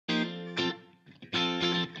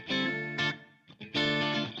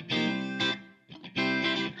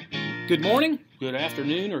Good morning, good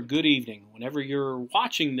afternoon, or good evening, whenever you're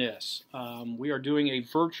watching this. We are doing a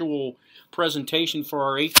virtual presentation for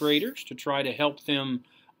our 8th graders to try to help them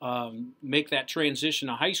make that transition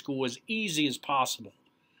to high school as easy as possible.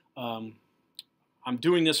 I'm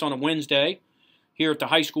doing this on a Wednesday. Here at the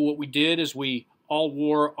high school, what we did is we all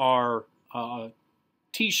wore our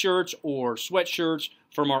t-shirts or sweatshirts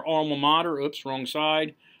from our alma mater. Oops, wrong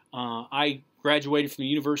side. I graduated from the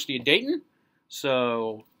University of Dayton,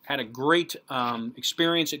 so had a great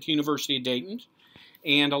experience at the University of Dayton,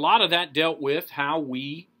 and a lot of that dealt with how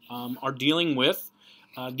we are dealing with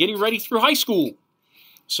getting ready through high school.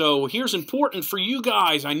 So here's important for you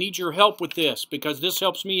guys. I need your help with this because this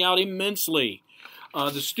helps me out immensely.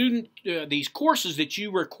 These courses that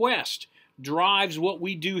you request drives what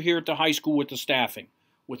we do here at the high school with the staffing,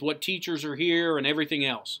 with what teachers are here and everything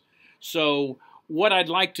else. So what I'd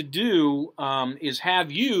like to do is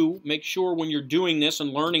have you make sure when you're doing this and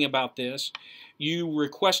learning about this, you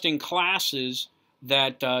requesting classes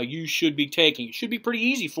that you should be taking. It should be pretty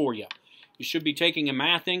easy for you. You should be taking a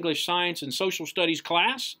math, English, science, and social studies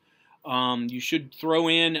class. You should throw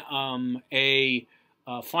in a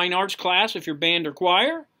fine arts class if you're band or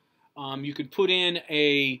choir. You could put in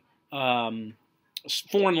a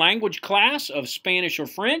foreign language class of Spanish or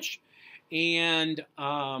French, and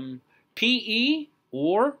PE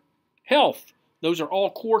or health. Those are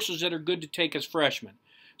all courses that are good to take as freshmen.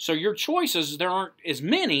 So your choices, there aren't as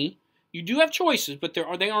many. You do have choices, but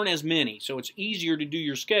they aren't as many. So it's easier to do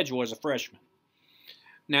your schedule as a freshman.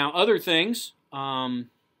 Now, other things,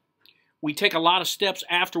 we take a lot of steps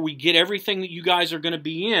after we get everything that you guys are going to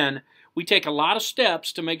be in. We take a lot of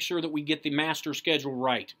steps to make sure that we get the master schedule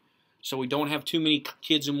right. So we don't have too many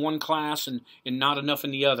kids in one class and not enough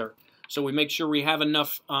in the other. So we make sure we have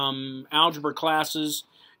enough algebra classes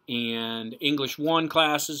and English 1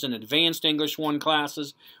 classes and advanced English 1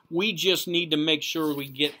 classes. We just need to make sure we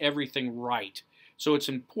get everything right. So it's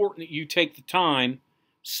important that you take the time,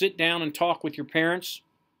 sit down and talk with your parents.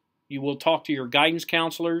 You will talk to your guidance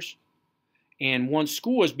counselors. And once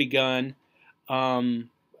school has begun,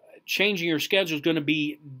 changing your schedule is going to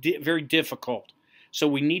be very difficult. So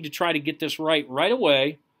we need to try to get this right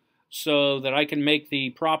away so that I can make the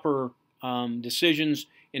proper decisions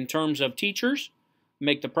in terms of teachers,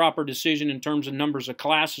 make the proper decision in terms of numbers of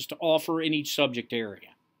classes to offer in each subject area.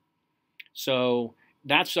 So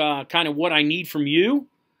that's kind of what I need from you.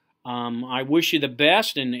 I wish you the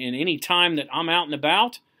best, and any time that I'm out and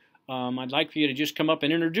about, I'd like for you to just come up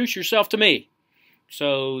and introduce yourself to me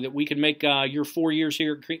so that we can make your 4 years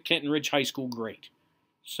here at Kenton Ridge High School great.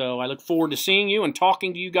 So I look forward to seeing you and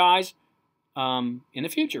talking to you guys in the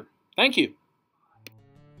future. Thank you.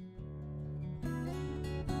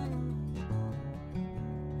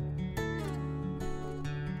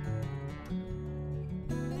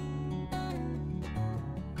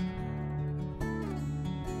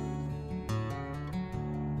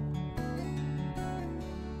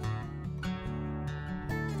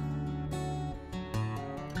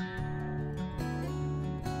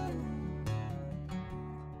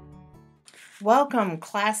 Welcome,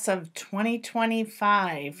 class of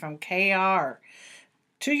 2025 from KR,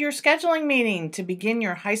 to your scheduling meeting to begin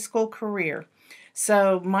your high school career.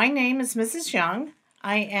 So my name is Mrs. Young.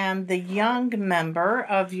 I am the young member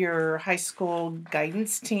of your high school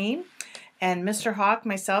guidance team. And Mr. Hawk,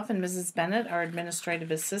 myself, and Mrs. Bennett, our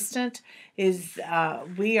administrative assistant,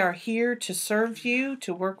 we are here to serve you,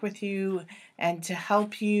 to work with you, and to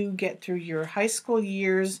help you get through your high school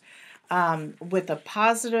years with a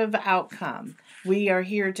positive outcome. We are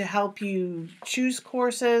here to help you choose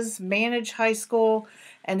courses, manage high school,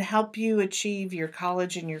 and help you achieve your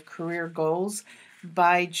college and your career goals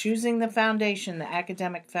by choosing the foundation, the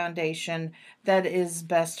academic foundation that is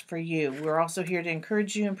best for you. We're also here to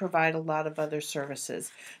encourage you and provide a lot of other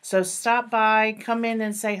services. So stop by, come in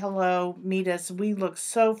and say hello, meet us. We look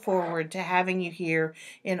so forward to having you here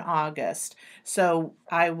in August. So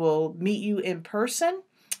I will meet you in person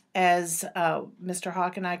as Mr.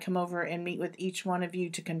 Hawk and I come over and meet with each one of you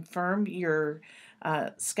to confirm your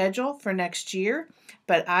schedule for next year.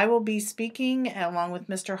 But I will be speaking along with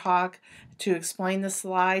Mr. Hawk to explain the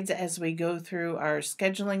slides as we go through our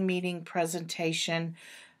scheduling meeting presentation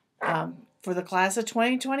for the class of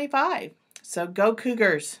 2025. So go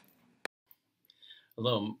Cougars!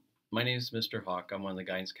 Hello, my name is Mr. Hawk. I'm one of the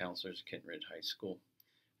guidance counselors at Kenton Ridge High School.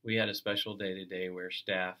 We had a special day today where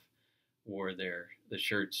staff wore the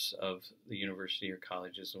shirts of the university or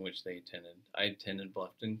colleges in which they attended. I attended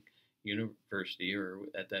Bluffton University, or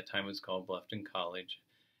at that time it was called Bluffton College,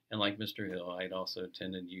 and like Mr. Hill, I'd also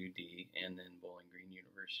attended UD and then Bowling Green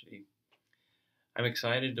University. I'm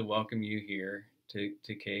excited to welcome you here to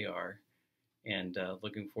KR, and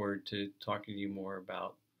looking forward to talking to you more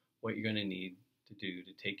about what you're going to need to do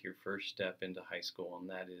to take your first step into high school, and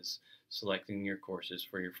that is selecting your courses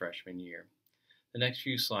for your freshman year. The next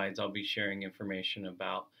few slides, I'll be sharing information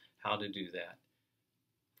about how to do that.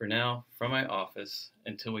 For now, from my office,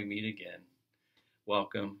 until we meet again,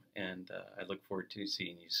 welcome, and I look forward to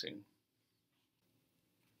seeing you soon.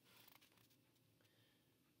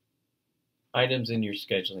 Items in your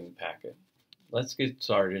scheduling packet. Let's get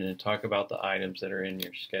started and talk about the items that are in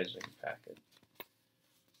your scheduling packet.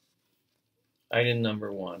 Item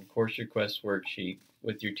number 1, course request worksheet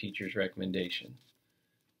with your teacher's recommendation.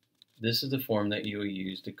 This is the form that you will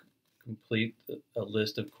use to complete a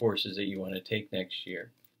list of courses that you want to take next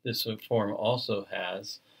year. This form also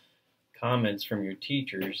has comments from your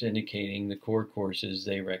teachers indicating the core courses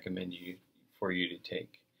they recommend for you to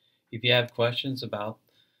take. If you have questions about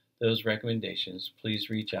those recommendations, please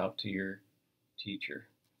reach out to your teacher.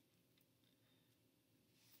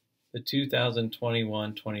 The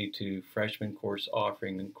 2021-22 freshman course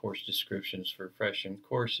offering and course descriptions for freshman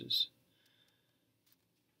courses.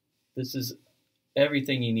 This is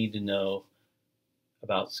everything you need to know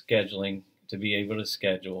about scheduling to be able to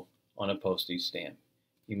schedule on a postage stamp.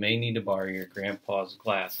 You may need to borrow your grandpa's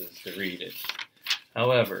glasses to read it.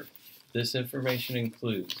 However, this information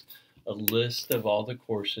includes a list of all the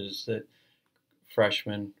courses that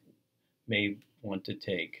freshmen may want to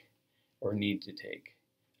take or need to take,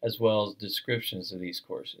 as well as descriptions of these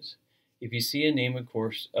courses. If you see a name of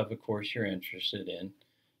a course you're interested in,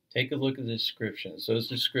 take a look at the descriptions. Those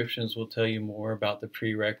descriptions will tell you more about the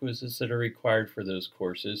prerequisites that are required for those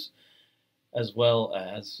courses, as well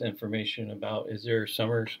as information about is there a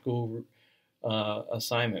summer school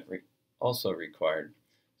assignment also required.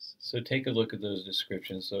 So take a look at those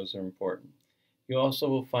descriptions. Those are important. You also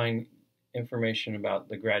will find information about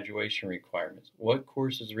the graduation requirements. What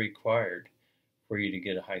courses are required for you to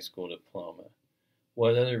get a high school diploma?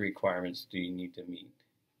 What other requirements do you need to meet?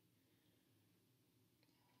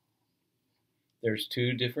 There's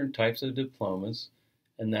 2 different types of diplomas,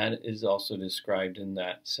 and that is also described in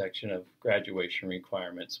that section of graduation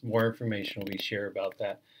requirements. More information will be shared about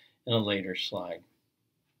that in a later slide.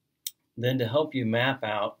 Then to help you map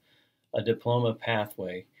out a diploma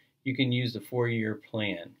pathway, you can use the 4-year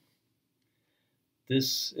plan.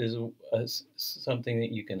 This is something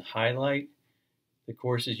that you can highlight the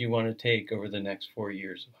courses you want to take over the next 4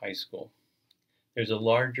 years of high school. There's a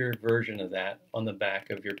larger version of that on the back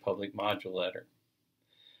of your public module letter,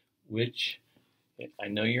 which I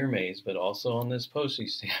know you're amazed, but also on this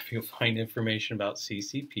postage stamp you'll find information about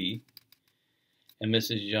CCP, and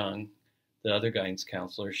Mrs. Young, the other guidance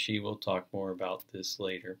counselor, she will talk more about this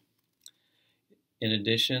later. In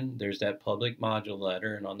addition, there's that public module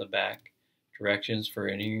letter, and on the back, directions for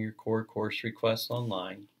entering your core course requests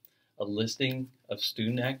online, a listing of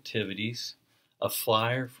student activities, a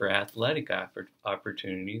flyer for athletic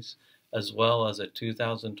opportunities, as well as a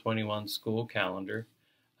 2021 school calendar,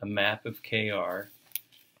 a map of KR,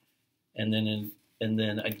 and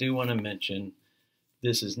then I do want to mention,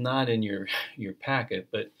 this is not in your packet,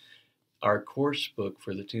 but our course book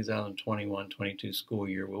for the 2021-22 school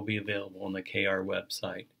year will be available on the KR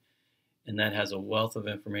website, and that has a wealth of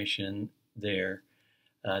information there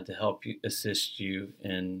to help you assist you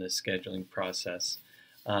in the scheduling process.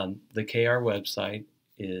 The KR website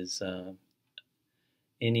is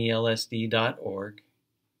nelsd.org,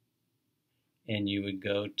 and you would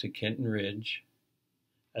go to Kenton Ridge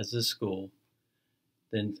as the school,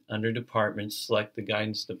 then under departments, select the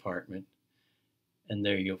guidance department, and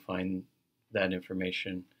there you'll find that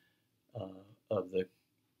information of the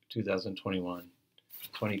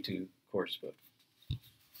 2021-22 course book.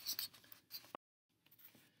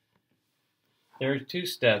 There are 2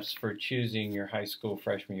 steps for choosing your high school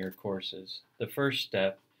freshman year courses. The first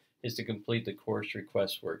step is to complete the course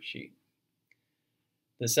request worksheet.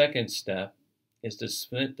 The second step is to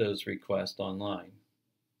submit those requests online.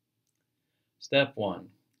 Step 1,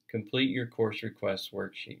 complete your course request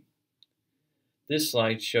worksheet. This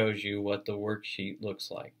slide shows you what the worksheet looks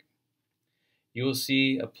like. You will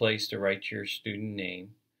see a place to write your student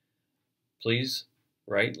name. Please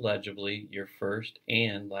write legibly your first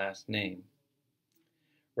and last name.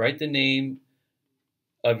 Write the name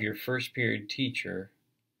of your first period teacher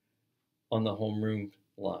on the homeroom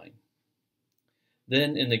line.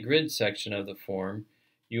 Then in the grid section of the form,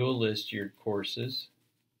 you will list your courses.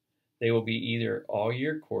 They will be either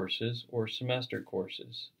all-year courses or semester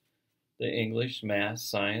courses. The English, Math,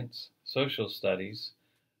 Science, Social Studies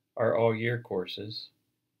are all-year courses,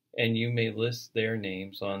 and you may list their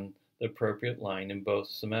names on the appropriate line in both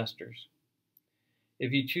semesters.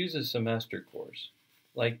 If you choose a semester course,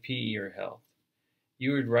 like PE or health,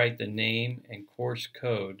 you would write the name and course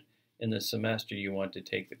code in the semester you want to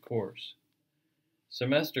take the course.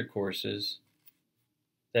 Semester courses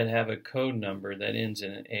that have a code number that ends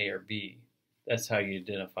in an A or B, that's how you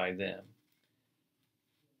identify them.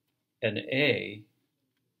 An A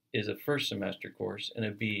is a first semester course and a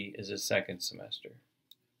B is a second semester.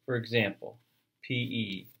 For example,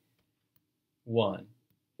 PE 1,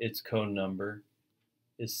 its code number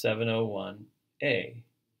is 701A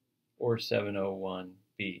or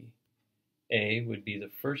 701B. A would be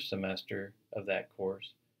the first semester of that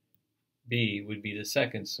course. B would be the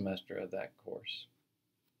second semester of that course.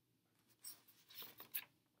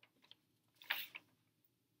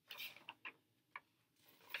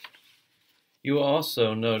 You will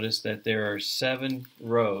also notice that there are 7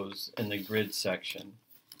 rows in the grid section.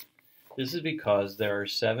 This is because there are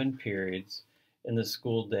 7 periods in the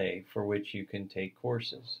school day for which you can take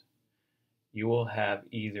courses. You will have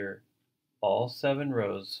either all 7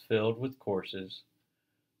 rows filled with courses,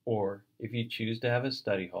 or if you choose to have a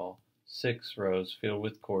study hall, 6 rows filled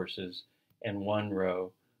with courses and 1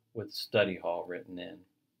 row with study hall written in.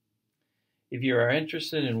 If you are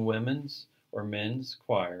interested in women's or men's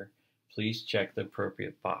choir, please check the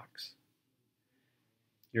appropriate box.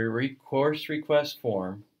 Your course request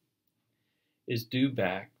form is due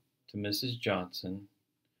back to Mrs. Johnson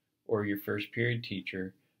or your first period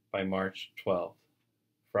teacher by March 12th,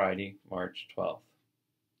 Friday, March 12th.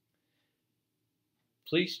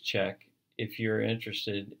 Please check if you're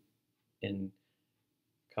interested in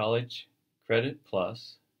College Credit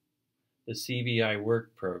Plus, the CBI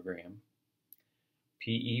Work Program,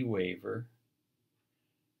 PE Waiver,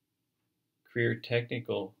 Career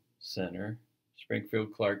Technical Center,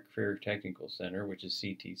 Springfield Clark Career Technical Center, which is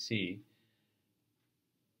CTC,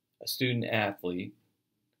 a student athlete,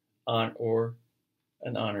 or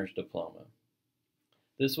an honors diploma.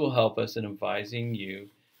 This will help us in advising you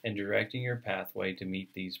and directing your pathway to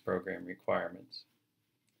meet these program requirements.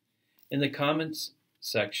 In the comments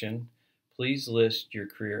section, please list your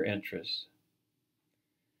career interests.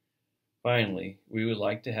 Finally, we would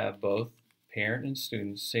like to have both parent and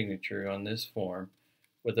student's signature on this form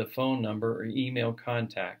with a phone number or email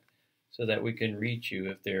contact so that we can reach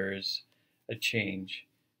you if there is a change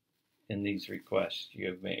in these requests you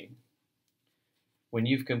have made. When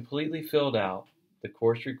you've completely filled out the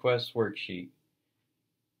course request worksheet,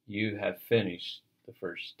 you have finished the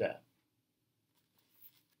first step.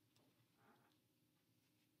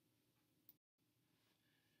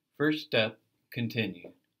 First step,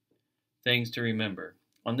 continue. Things to remember.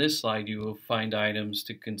 On this slide, you will find items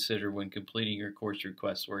to consider when completing your course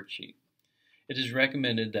request worksheet. It is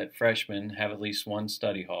recommended that freshmen have at least 1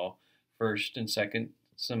 study hall, first and second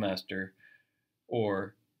semester,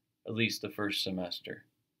 or at least the first semester,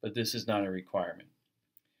 but this is not a requirement.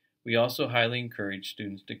 We also highly encourage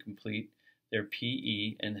students to complete their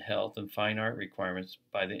PE and health and fine art requirements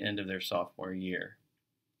by the end of their sophomore year.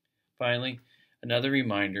 Finally, another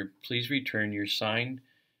reminder, please return your signed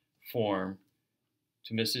form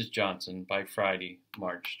to Mrs. Johnson by Friday,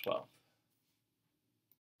 March 12th.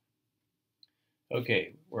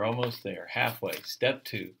 Okay, we're almost there, halfway. Step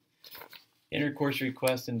 2, enter course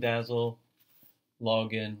request in Dazzle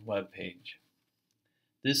login webpage.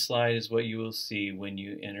 This slide is what you will see when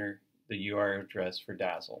you enter the URL address for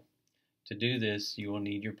Dazzle. To do this, you will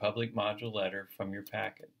need your public module letter from your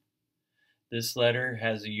packet. This letter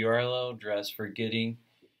has a URL address for getting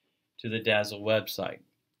to the Dazzle website,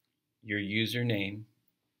 your username,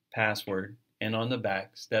 password, and on the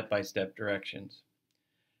back, step-by-step directions.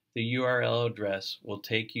 The URL address will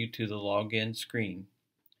take you to the login screen.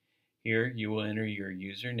 Here you will enter your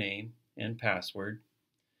username and password.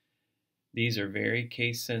 These are very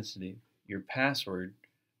case sensitive. Your password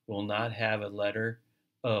will not have a letter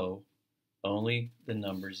O, only the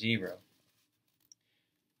number 0.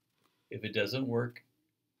 If it doesn't work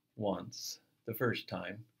once, the first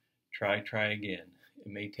time, try again. It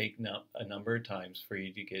may take a number of times for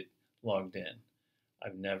you to get logged in.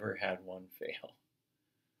 I've never had one fail.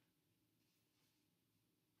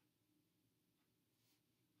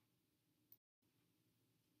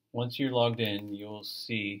 Once you're logged in, you will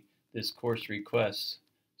see this course requests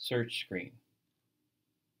search screen.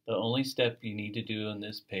 The only step you need to do on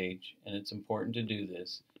this page, and it's important to do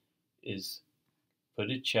this, is put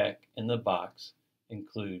a check in the box,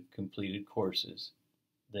 include completed courses,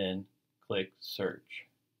 then click search.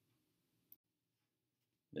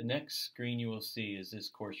 The next screen you will see is this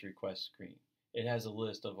course request screen. It has a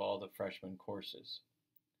list of all the freshman courses.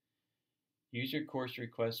 Use your course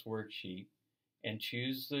request worksheet and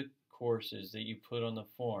choose the courses that you put on the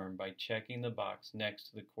form by checking the box next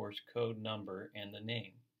to the course code number and the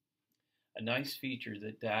name. A nice feature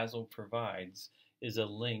that Dazzle provides is a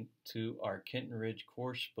link to our Kenton Ridge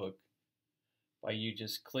course book by you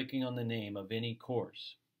just clicking on the name of any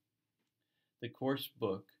course. The course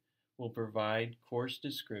book will provide course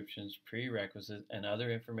descriptions, prerequisites, and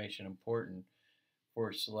other information important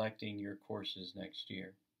for selecting your courses next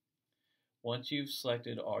year. Once you've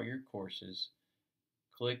selected all your courses,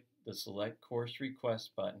 click the Select Course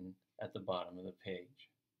Request button at the bottom of the page.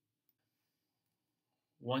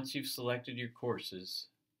 Once you've selected your courses,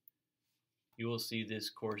 you will see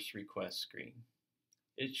this course request screen.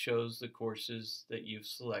 It shows the courses that you've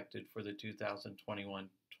selected for the 2021-22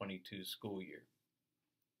 school year.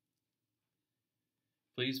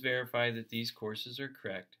 Please verify that these courses are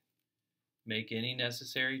correct, make any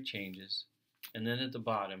necessary changes, and then at the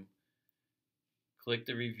bottom, click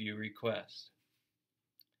the Review Request.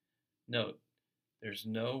 Note, there's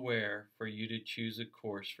nowhere for you to choose a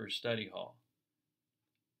course for study hall.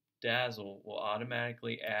 Dazzle will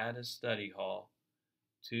automatically add a study hall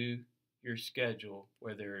to your schedule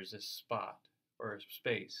where there is a spot or a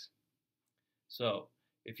space. So,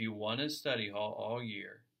 if you want a study hall all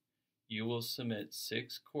year, you will submit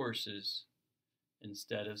 6 courses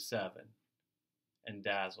instead of 7, and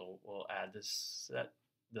Dazzle will add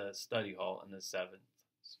the study hall in the 7th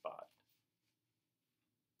spot.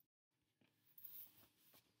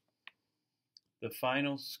 The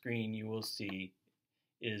final screen you will see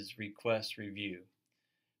is Request Review.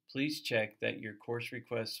 Please check that your course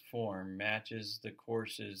request form matches the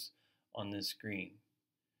courses on this screen.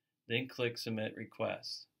 Then click Submit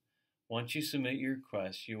Request. Once you submit your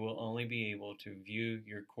request, you will only be able to view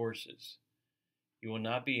your courses. You will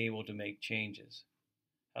not be able to make changes.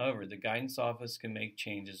 However, the guidance office can make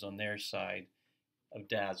changes on their side of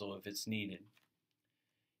Dazzle if it's needed.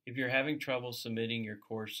 If you're having trouble submitting your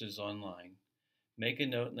courses online, make a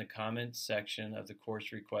note in the comments section of the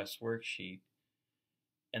course request worksheet,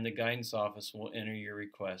 and the guidance office will enter your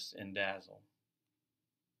request in Dazzle.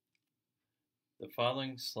 The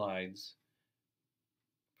following slides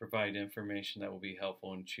provide information that will be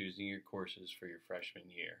helpful in choosing your courses for your freshman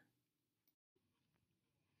year.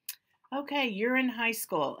 Okay, you're in high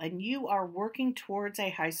school and you are working towards a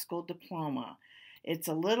high school diploma. It's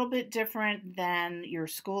a little bit different than your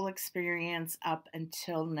school experience up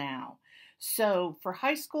until now. So for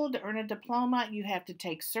high school to earn a diploma, you have to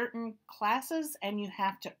take certain classes and you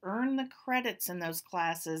have to earn the credits in those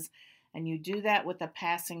classes, and you do that with a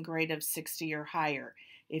passing grade of 60 or higher.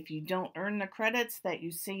 If you don't earn the credits that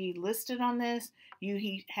you see listed on this,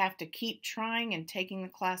 you have to keep trying and taking the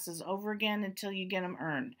classes over again until you get them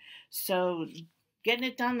earned. So getting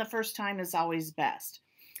it done the first time is always best.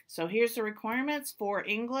 So here's the requirements for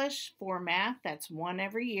English, for math, that's 1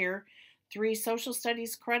 every year. 3 social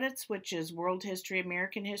studies credits, which is world history,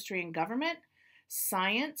 American history, and government.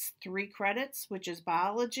 Science, 3 credits, which is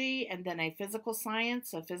biology, and then a physical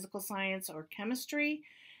science or chemistry.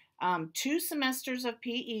 2 semesters of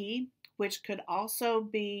PE, which could also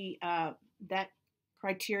be, that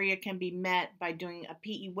criteria can be met by doing a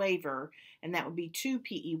PE waiver, and that would be 2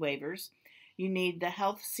 PE waivers. You need the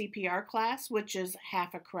health CPR class, which is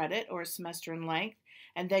half a credit or a semester in length.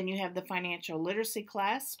 And then you have the financial literacy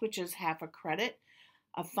class, which is half a credit.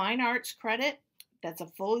 A fine arts credit, that's a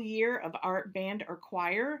full year of art, band, or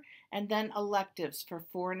choir. And then electives for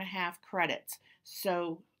 4.5 credits.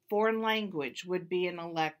 So foreign language would be an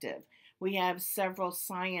elective. We have several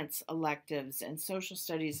science electives and social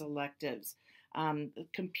studies electives.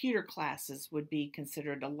 Computer classes would be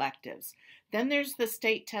considered electives. Then there's the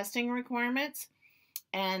state testing requirements.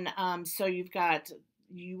 And so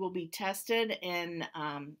you will be tested in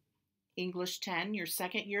English 10, your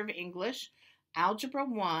second year of English, Algebra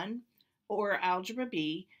 1 or Algebra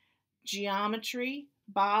B, Geometry,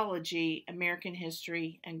 Biology, American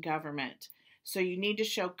History, and Government. So you need to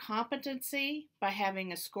show competency by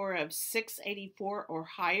having a score of 684 or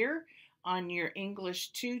higher on your English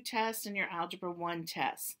 2 test and your Algebra 1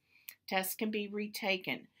 test. Tests can be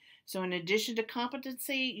retaken. So in addition to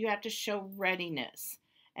competency, you have to show readiness.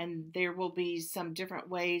 And there will be some different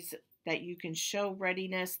ways that you can show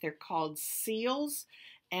readiness. They're called seals,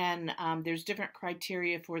 and there's different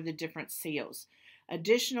criteria for the different seals.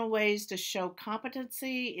 Additional ways to show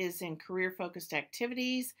competency is in career-focused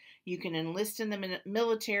activities. You can enlist in the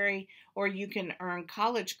military, or you can earn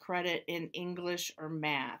college credit in English or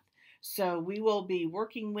math. So we will be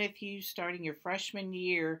working with you starting your freshman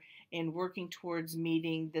year in working towards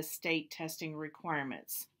meeting the state testing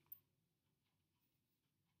requirements.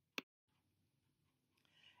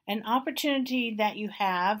 An opportunity that you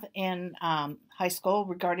have in high school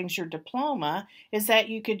regarding your diploma is that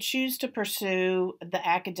you could choose to pursue the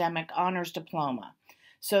academic honors diploma.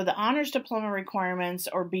 So the honors diploma requirements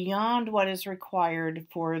are beyond what is required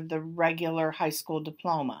for the regular high school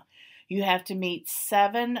diploma. You have to meet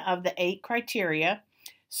 7 of the 8 criteria.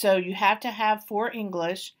 So you have to have 4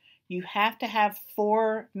 English, you have to have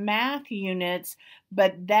 4 math units,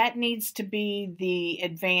 but that needs to be the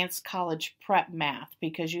advanced college prep math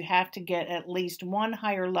because you have to get at least one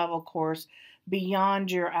higher level course beyond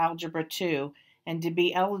your Algebra 2. And to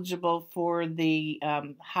be eligible for the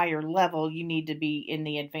higher level, you need to be in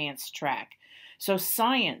the advanced track. So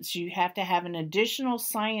science, you have to have an additional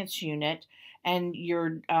science unit, and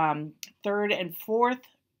your 3rd and 4th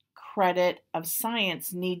credit of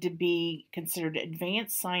science need to be considered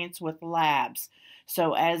advanced science with labs.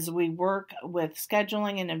 So as we work with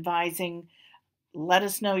scheduling and advising, let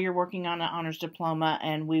us know you're working on an honors diploma,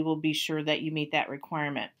 and we will be sure that you meet that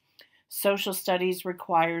requirement. Social studies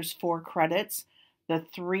requires 4 credits, the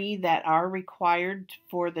 3 that are required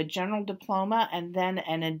for the general diploma, and then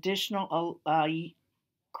an additional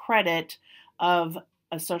credit of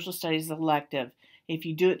a social studies elective. If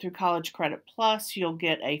you do it through College Credit Plus, you'll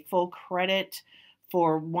get a full credit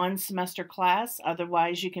for 1 semester class.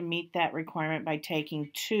 Otherwise, you can meet that requirement by taking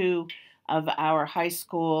 2 of our high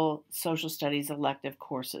school social studies elective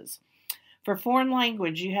courses. For foreign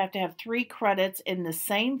language, you have to have 3 credits in the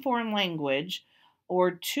same foreign language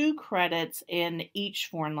or 2 credits in each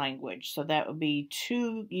foreign language. So that would be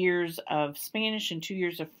 2 years of Spanish and 2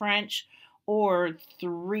 years of French, or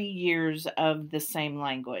 3 years of the same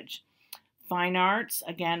language. Fine arts,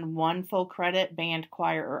 again, 1 full credit, band,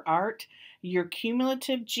 choir, or art. Your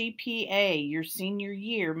cumulative GPA, your senior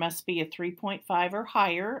year, must be a 3.5 or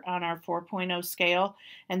higher on our 4.0 scale,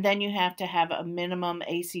 and then you have to have a minimum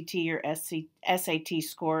ACT or SAT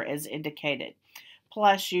score as indicated.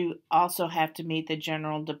 Plus, you also have to meet the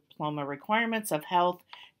general diploma requirements of health,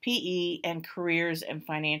 PE, and careers and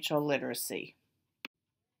financial literacy.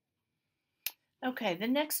 Okay, the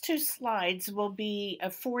next 2 slides will be a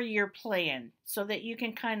 4-year plan so that you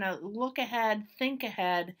can kind of look ahead, think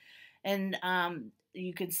ahead, and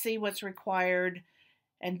you can see what's required.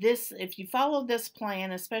 And this, if you follow this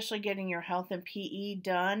plan, especially getting your health and PE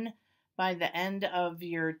done by the end of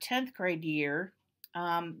your 10th grade year,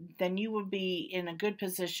 then you will be in a good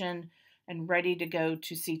position and ready to go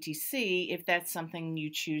to CTC if that's something you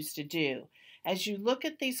choose to do. As you look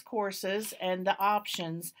at these courses and the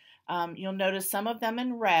options, you'll notice some of them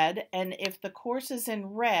in red, and if the course is in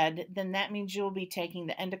red, then that means you'll be taking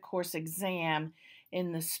the end of course exam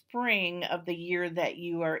in the spring of the year that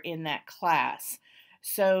you are in that class.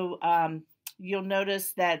 So you'll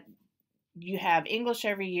notice that you have English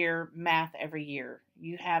every year, math every year.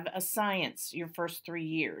 You have a science your first 3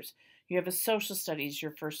 years. You have a social studies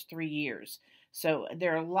your first 3 years. So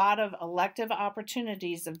there are a lot of elective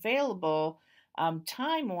opportunities available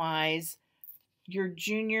time-wise. Your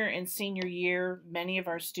junior and senior year, many of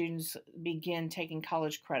our students begin taking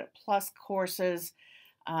College Credit Plus courses,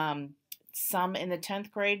 some in the 10th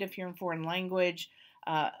grade if you're in foreign language,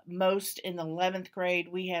 most in the 11th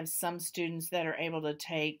grade. We have some students that are able to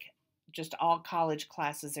take just all college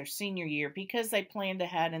classes their senior year because they planned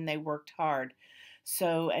ahead and they worked hard.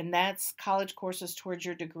 So, and that's college courses towards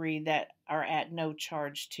your degree that are at no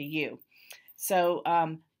charge to you. So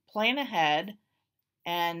plan ahead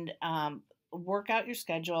and work out your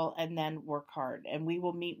schedule and then work hard. And we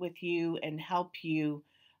will meet with you and help you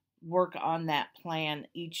work on that plan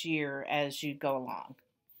each year as you go along.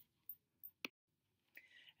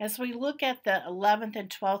 As we look at the 11th and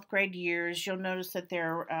 12th grade years, you'll notice that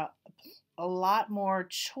there are a lot more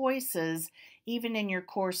choices even in your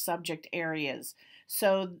core subject areas.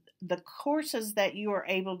 So the courses that you are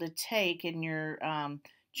able to take in your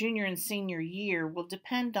junior and senior year will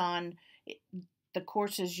depend on the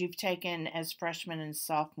courses you've taken as freshmen and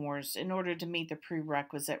sophomores in order to meet the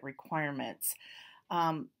prerequisite requirements.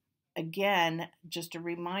 Again, just a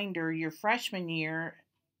reminder, your freshman year,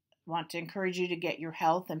 want to encourage you to get your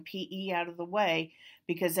health and PE out of the way,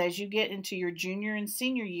 because as you get into your junior and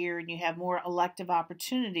senior year and you have more elective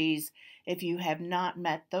opportunities, if you have not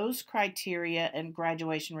met those criteria and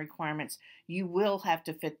graduation requirements, you will have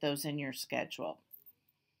to fit those in your schedule.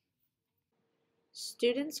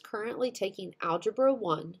 Students currently taking Algebra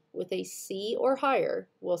 1 with a C or higher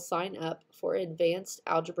will sign up for Advanced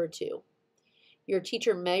Algebra 2. Your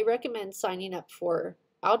teacher may recommend signing up for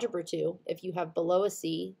Algebra 2 if you have below a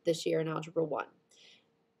C this year in Algebra 1,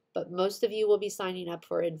 but most of you will be signing up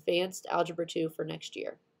for Advanced Algebra 2 for next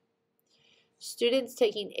year. Students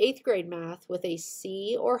taking 8th grade math with a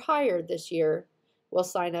C or higher this year will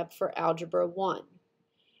sign up for Algebra 1.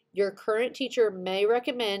 Your current teacher may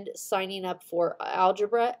recommend signing up for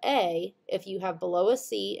Algebra A if you have below a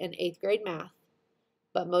C in 8th grade math,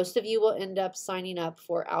 but most of you will end up signing up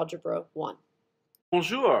for Algebra 1.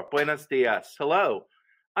 Bonjour, buenos dias, hello.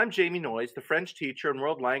 I'm Jamie Noyes, the French teacher and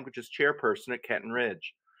World Languages chairperson at Kenton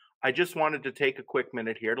Ridge. I just wanted to take a quick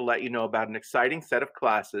minute here to let you know about an exciting set of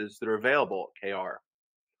classes that are available at KR.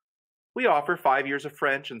 We offer 5 years of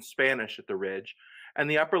French and Spanish at the Ridge, and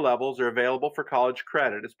the upper levels are available for college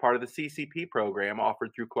credit as part of the CCP program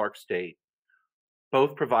offered through Clark State.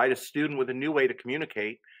 Both provide a student with a new way to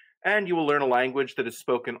communicate, and you will learn a language that is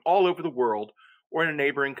spoken all over the world or in a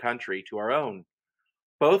neighboring country to our own.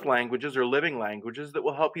 Both languages are living languages that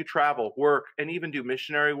will help you travel, work, and even do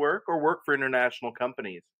missionary work or work for international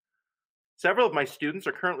companies. Several of my students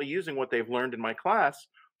are currently using what they've learned in my class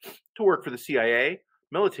to work for the CIA,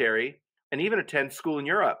 military, and even attend school in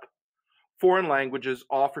Europe. Foreign languages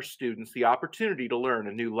offer students the opportunity to learn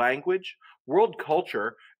a new language, world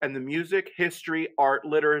culture, and the music, history, art,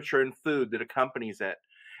 literature, and food that accompanies it.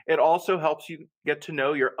 It also helps you get to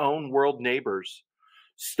know your own world neighbors.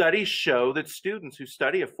 Studies show that students who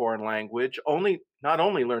study a foreign language not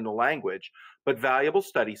only learn the language, but valuable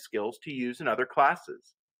study skills to use in other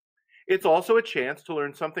classes. It's also a chance to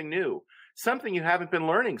learn something new, something you haven't been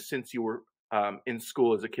learning since you were in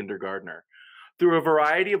school as a kindergartner. Through a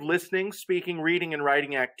variety of listening, speaking, reading, and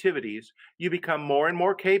writing activities, you become more and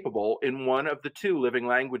more capable in one of the 2 living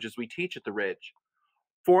languages we teach at the Ridge.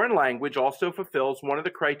 Foreign language also fulfills one of the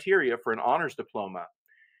criteria for an honors diploma,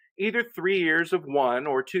 either 3 years of one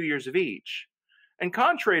or 2 years of each. And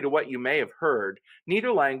contrary to what you may have heard,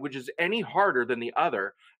 neither language is any harder than the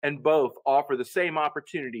other, and both offer the same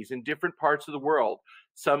opportunities in different parts of the world,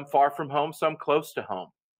 some far from home, some close to home.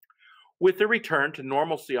 With the return to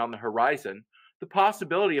normalcy on the horizon, the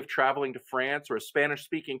possibility of traveling to France or a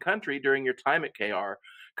Spanish-speaking country during your time at KR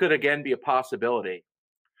could again be a possibility.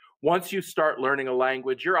 Once you start learning a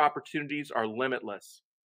language, your opportunities are limitless.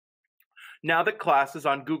 Now that classes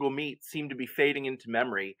on Google Meet seem to be fading into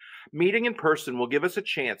memory, meeting in person will give us a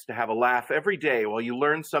chance to have a laugh every day while you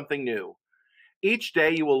learn something new. Each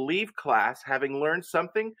day you will leave class having learned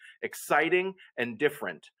something exciting and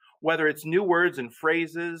different, whether it's new words and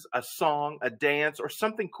phrases, a song, a dance, or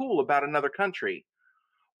something cool about another country.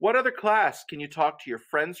 What other class can you talk to your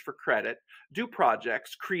friends for credit, do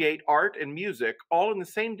projects, create art and music all in the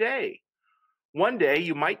same day? One day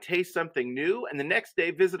you might taste something new, and the next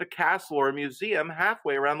day visit a castle or a museum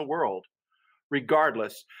halfway around the world.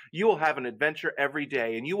 Regardless, you will have an adventure every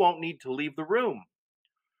day, and you won't need to leave the room.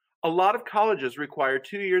 A lot of colleges require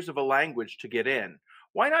 2 years of a language to get in.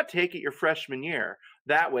 Why not take it your freshman year?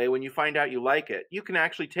 That way, when you find out you like it, you can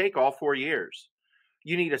actually take all 4 years.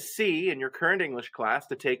 You need a C in your current English class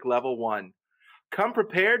to take level 1. Come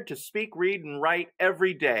prepared to speak, read, and write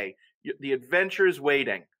every day. The adventure is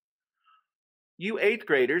waiting. You 8th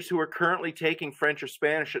graders who are currently taking French or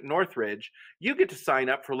Spanish at Northridge, you get to sign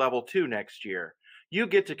up for level 2 next year. You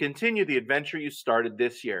get to continue the adventure you started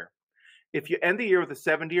this year. If you end the year with a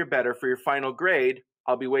 70 or better for your final grade,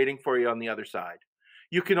 I'll be waiting for you on the other side.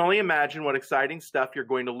 You can only imagine what exciting stuff you're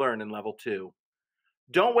going to learn in level 2.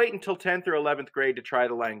 Don't wait until 10th or 11th grade to try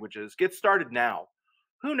the languages. Get started now.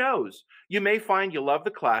 Who knows? You may find you love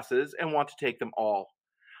the classes and want to take them all.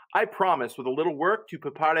 I promise, with a little work, tu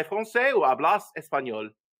peux parler français ou hablas espagnol.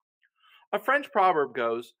 A French proverb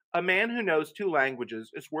goes, a man who knows 2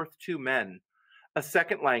 languages is worth 2 men. A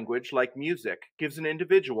second language, like music, gives an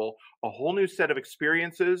individual a whole new set of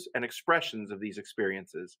experiences and expressions of these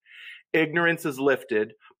experiences. Ignorance is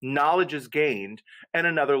lifted, knowledge is gained, and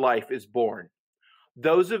another life is born.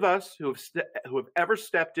 Those of us who have ever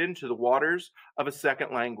stepped into the waters of a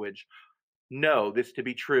second language know this to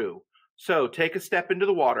be true. So take a step into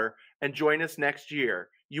the water and join us next year.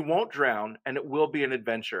 You won't drown, and it will be an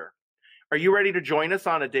adventure. Are you ready to join us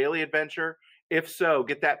on a daily adventure? If so,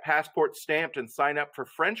 get that passport stamped and sign up for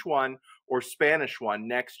French 1 or Spanish 1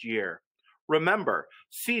 next year. Remember,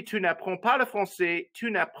 si tu n'apprends pas le français, tu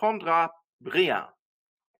n'apprendras rien.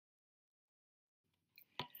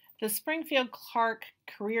 The Springfield Clark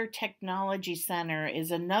Career Technology Center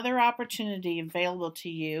is another opportunity available to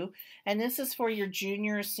you, and this is for your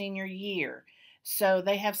junior or senior year. So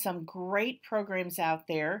they have some great programs out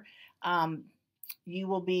there. You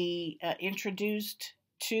will be introduced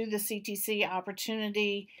to the CTC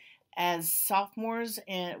opportunity as sophomores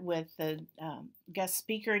with the guest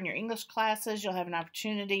speaker in your English classes. You'll have an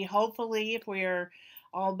opportunity, hopefully, if we are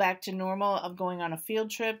all back to normal, of going on a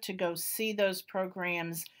field trip to go see those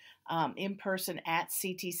programs in person at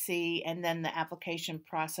CTC, and then the application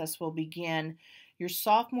process will begin your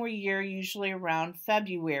sophomore year usually around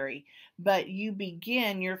February, but you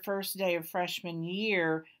begin your first day of freshman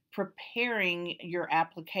year preparing your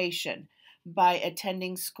application by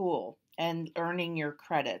attending school and earning your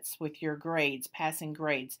credits with your grades, passing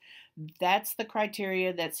grades. That's the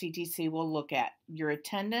criteria that CTC will look at: your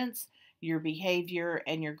attendance, your behavior,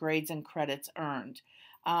 and your grades and credits earned.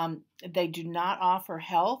 They do not offer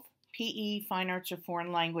health, PE, fine arts, or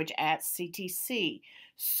foreign language at CTC.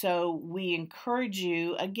 So we encourage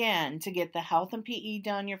you, again, to get the health and PE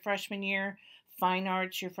done your freshman year, fine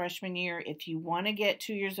arts your freshman year. If you want to get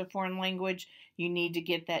 2 years of foreign language, you need to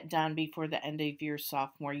get that done before the end of your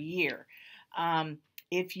sophomore year.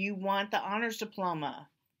 If you want the honors diploma,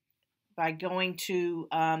 by going to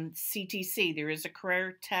CTC, there is a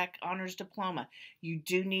Career Tech Honors Diploma. You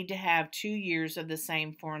do need to have 2 years of the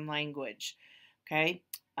same foreign language. Okay.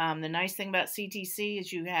 The nice thing about CTC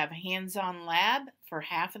is you have hands-on lab for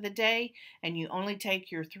half of the day, and you only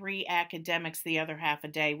take your 3 academics the other half a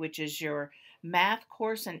day, which is your math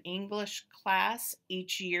course and English class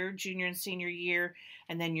each year, junior and senior year,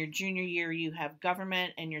 and then your junior year you have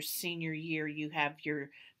government, and your senior year you have your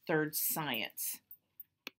third science.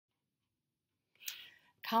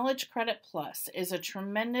 College Credit Plus is a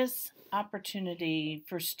tremendous opportunity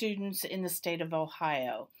for students in the state of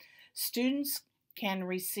Ohio. Students can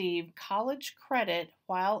receive college credit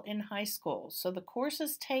while in high school. So the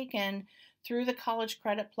courses taken through the College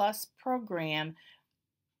Credit Plus program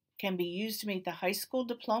can be used to meet the high school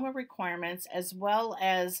diploma requirements, as well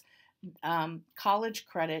as college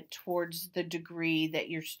credit towards the degree that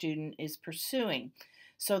your student is pursuing.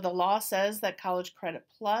 So the law says that College Credit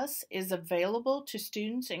Plus is available to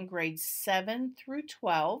students in grades 7 through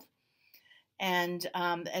 12, and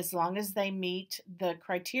as long as they meet the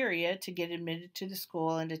criteria to get admitted to the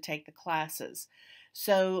school and to take the classes.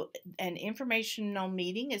 So an informational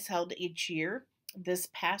meeting is held each year. This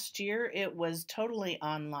past year it was totally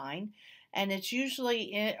online, and it's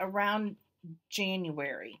usually around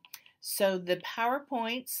January. So the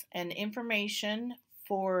PowerPoints and information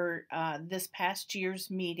for this past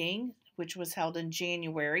year's meeting, which was held in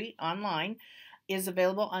January online, is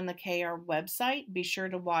available on the KR website. Be sure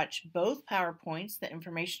to watch both PowerPoints, the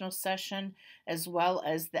informational session as well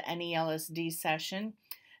as the NELSD session.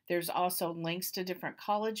 There's also links to different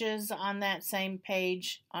colleges on that same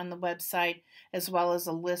page on the website, as well as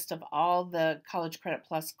a list of all the College Credit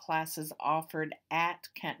Plus classes offered at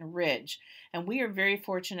Kenton Ridge. And we are very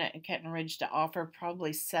fortunate at Kenton Ridge to offer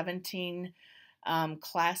probably 17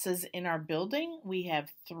 classes in our building. We have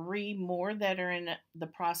 3 more that are in the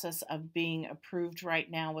process of being approved right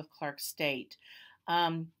now with Clark State.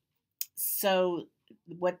 So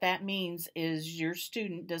what that means is your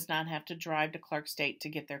student does not have to drive to Clark State to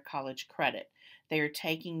get their college credit. They are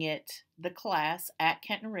taking the class at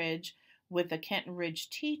Kenton Ridge with a Kenton Ridge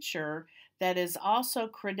teacher that is also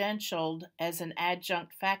credentialed as an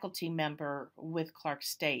adjunct faculty member with Clark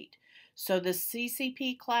State. So the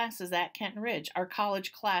CCP classes at Kenton Ridge are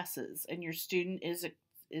college classes, and your student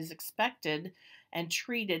is expected and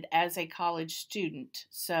treated as a college student.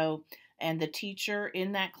 So, and the teacher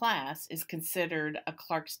in that class is considered a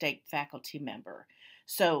Clark State faculty member.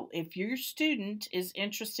 So if your student is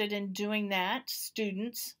interested in doing that,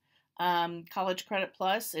 students, College Credit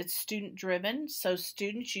Plus, it's student driven. So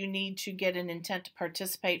students, you need to get an intent to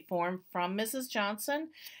participate form from Mrs. Johnson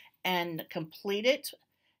and complete it,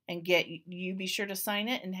 and be sure to sign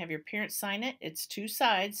it and have your parents sign it. It's 2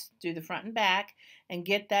 sides, do the front and back, and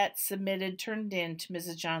get that submitted, turned in to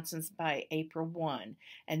Mrs. Johnson's by April 1.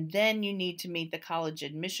 And then you need to meet the college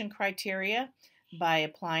admission criteria by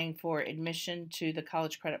applying for admission to the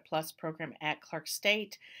College Credit Plus program at Clark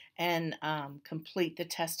State, and complete the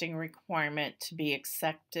testing requirement to be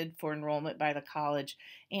accepted for enrollment by the college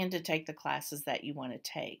and to take the classes that you want to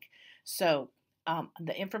take. So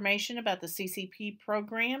the information about the CCP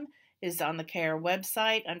program is on the KR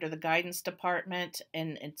website under the guidance department,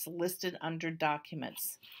 and it's listed under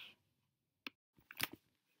documents.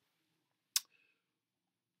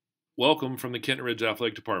 Welcome from the Kenton Ridge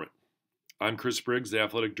Athletic Department. I'm Chris Briggs, the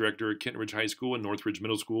Athletic Director at Kenton Ridge High School and Northridge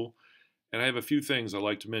Middle School, and I have a few things I'd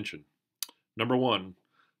like to mention. Number 1,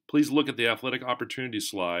 please look at the athletic opportunities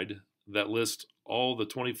slide that lists all the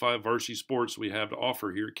 25 varsity sports we have to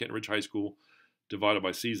offer here at Kenton Ridge High School, divided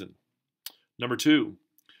by season. Number 2,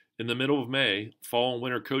 in the middle of May, fall and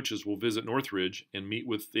winter coaches will visit Northridge and meet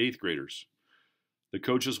with the 8th graders. The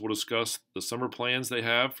coaches will discuss the summer plans they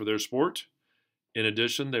have for their sport. In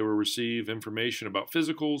addition, they will receive information about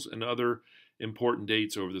physicals and other important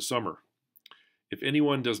dates over the summer. If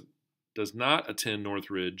anyone does not attend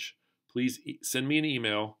Northridge, please send me an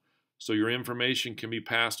email so your information can be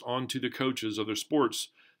passed on to the coaches of their sports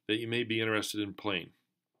that you may be interested in playing.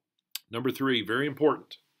 Number 3, very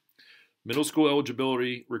important, middle school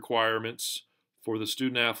eligibility requirements for the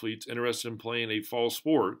student athletes interested in playing a fall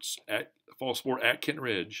sport at Kenton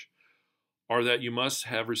Ridge are that you must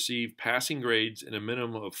have received passing grades in a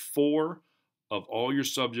minimum of 4 of all your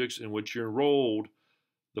subjects in which you're enrolled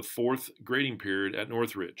the 4th grading period at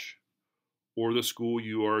Northridge or the school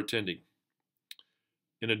you are attending.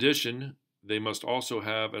 In addition, they must also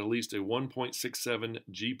have at least a 1.67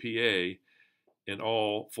 GPA in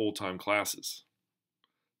all full-time classes.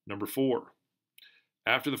 Number 4,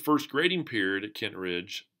 after the first grading period at Kenton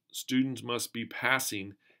Ridge, students must be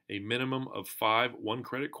passing a minimum of 5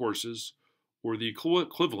 one-credit courses or the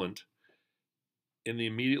equivalent in the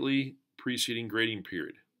immediately preceding grading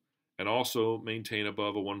period, and also maintain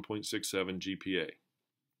above a 1.67 GPA.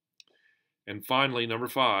 And finally, number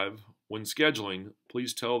 5, when scheduling,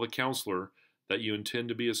 please tell the counselor that you intend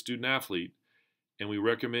to be a student athlete, and we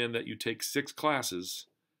recommend that you take 6 classes,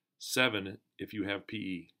 7 if you have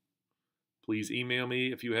PE. Please email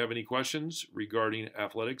me if you have any questions regarding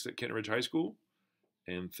athletics at Kenton Ridge High School,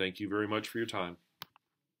 and thank you very much for your time.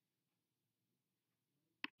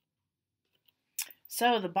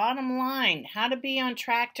 So the bottom line, how to be on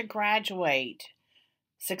track to graduate.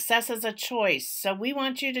 Success is a choice. So we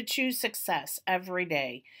want you to choose success every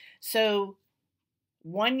day. So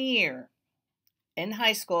 1 year in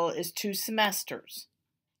high school is 2 semesters.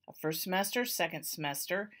 A first semester, second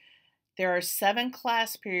semester. There are 7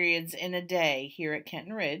 class periods in a day here at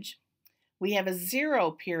Kenton Ridge. We have a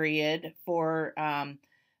 0 period for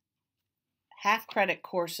half credit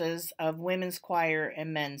courses of women's choir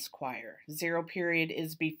and men's choir. 0 period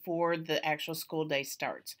is before the actual school day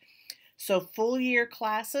starts. So full year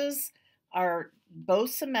classes are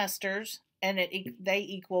both semesters, and they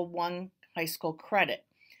equal 1 high school credit.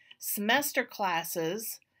 Semester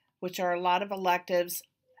classes, which are a lot of electives,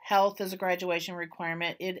 health is a graduation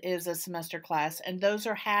requirement, it is a semester class, and those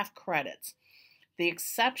are half credits. The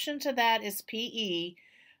exception to that is PE,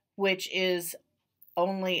 which is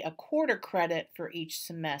only a quarter credit for each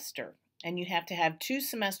semester. And you have to have 2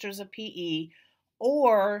 semesters of PE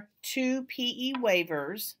or 2 PE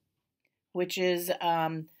waivers, which is,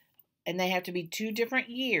 and they have to be 2 different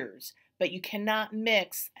years, but you cannot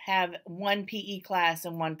have 1 PE class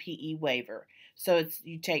and 1 PE waiver. So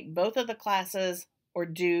you take both of the classes or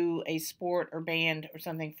do a sport or band or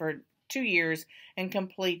something for 2 years and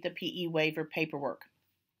complete the PE waiver paperwork.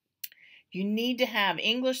 You need to have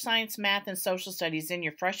English, science, math, and social studies in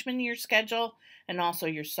your freshman year schedule and also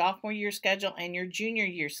your sophomore year schedule and your junior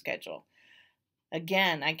year schedule.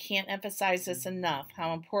 Again, I can't emphasize this enough,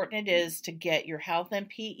 how important it is to get your health and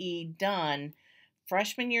PE done.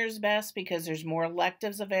 Freshman year is best because there's more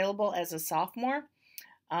electives available as a sophomore.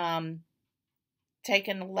 Take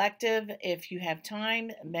an elective if you have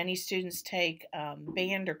time. Many students take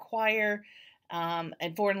band or choir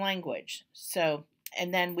and foreign language.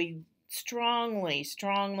 And then we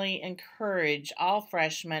strongly encourage all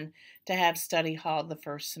freshmen to have study hall the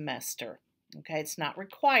first semester. Okay, it's not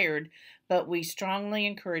required, but we strongly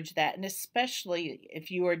encourage that, and especially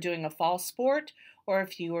if you are doing a fall sport or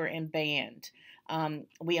if you are in band.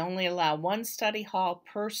 We only allow 1 study hall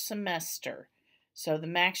per semester, so the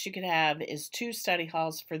max you could have is 2 study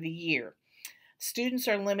halls for the year. Students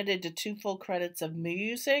are limited to 2 full credits of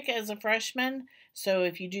music as a freshman, so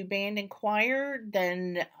if you do band and choir,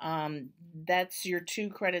 then that's your 2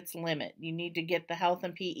 credits limit. You need to get the health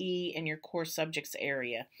and PE in your core subjects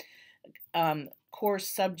area. Core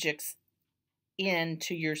subjects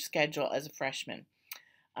into your schedule as a freshman.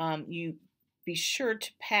 You be sure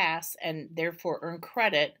to pass and therefore earn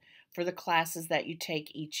credit for the classes that you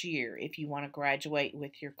take each year if you want to graduate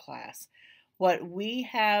with your class. What we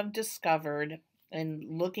have discovered in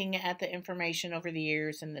looking at the information over the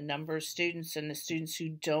years and the number of students and the students who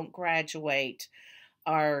don't graduate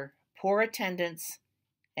are poor attendance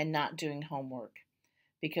and not doing homework.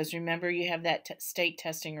 Because remember, you have that state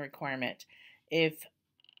testing requirement. If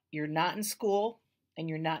you're not in school and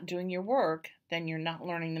you're not doing your work, then you're not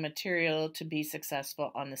learning the material to be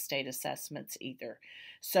successful on the state assessments either.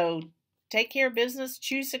 So take care of business,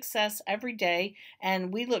 choose success every day,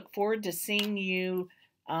 and we look forward to seeing you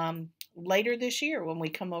later this year when we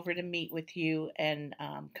come over to meet with you and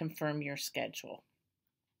confirm your schedule.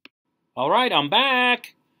 All right, I'm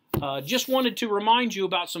back. Just wanted to remind you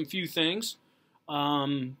about some few things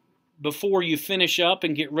before you finish up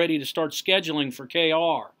and get ready to start scheduling for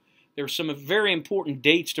KR. There's some very important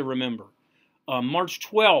dates to remember. March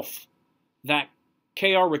 12th, that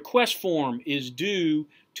KR request form is due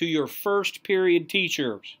to your first period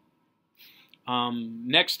teachers.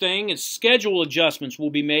 Next thing is schedule adjustments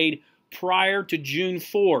will be made prior to June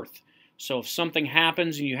 4th. So if something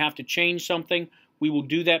happens and you have to change something, we will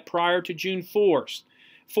do that prior to June 4th.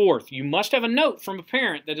 You must have a note from a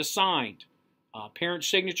parent that is signed. Parent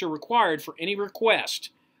signature required for any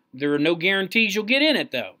request. There are no guarantees you'll get in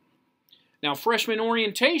it, though. Now, freshman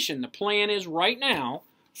orientation, the plan is right now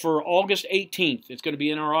for August 18th. It's going to be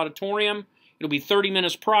in our auditorium. It'll be 30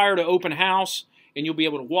 minutes prior to open house, and you'll be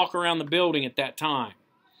able to walk around the building at that time.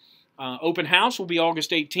 Open house will be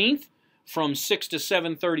August 18th from 6 to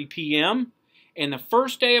 7:30 p.m. And the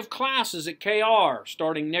first day of classes at KR,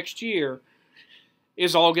 starting next year,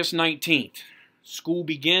 is August 19th. School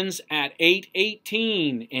begins at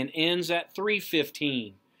 8:18 and ends at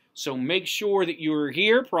 3:15. So make sure that you're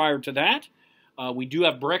here prior to that. We do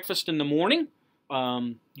have breakfast in the morning.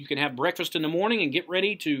 You can have breakfast in the morning and get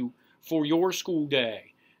ready for your school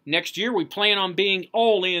day. Next year, we plan on being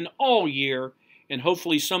all in all year, and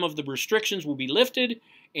hopefully some of the restrictions will be lifted,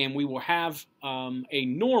 and we will have a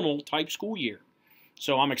normal type school year.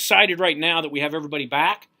 So I'm excited right now that we have everybody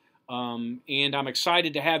back, and I'm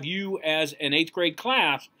excited to have you as an 8th grade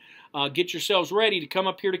class get yourselves ready to come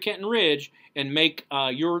up here to Kenton Ridge and make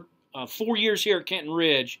your 4 years here at Kenton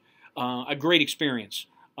Ridge a great experience.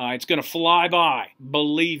 It's going to fly by,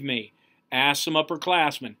 believe me. Ask some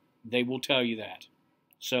upperclassmen. They will tell you that.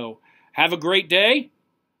 So have a great day.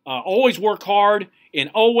 Always work hard and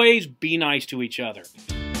always be nice to each other.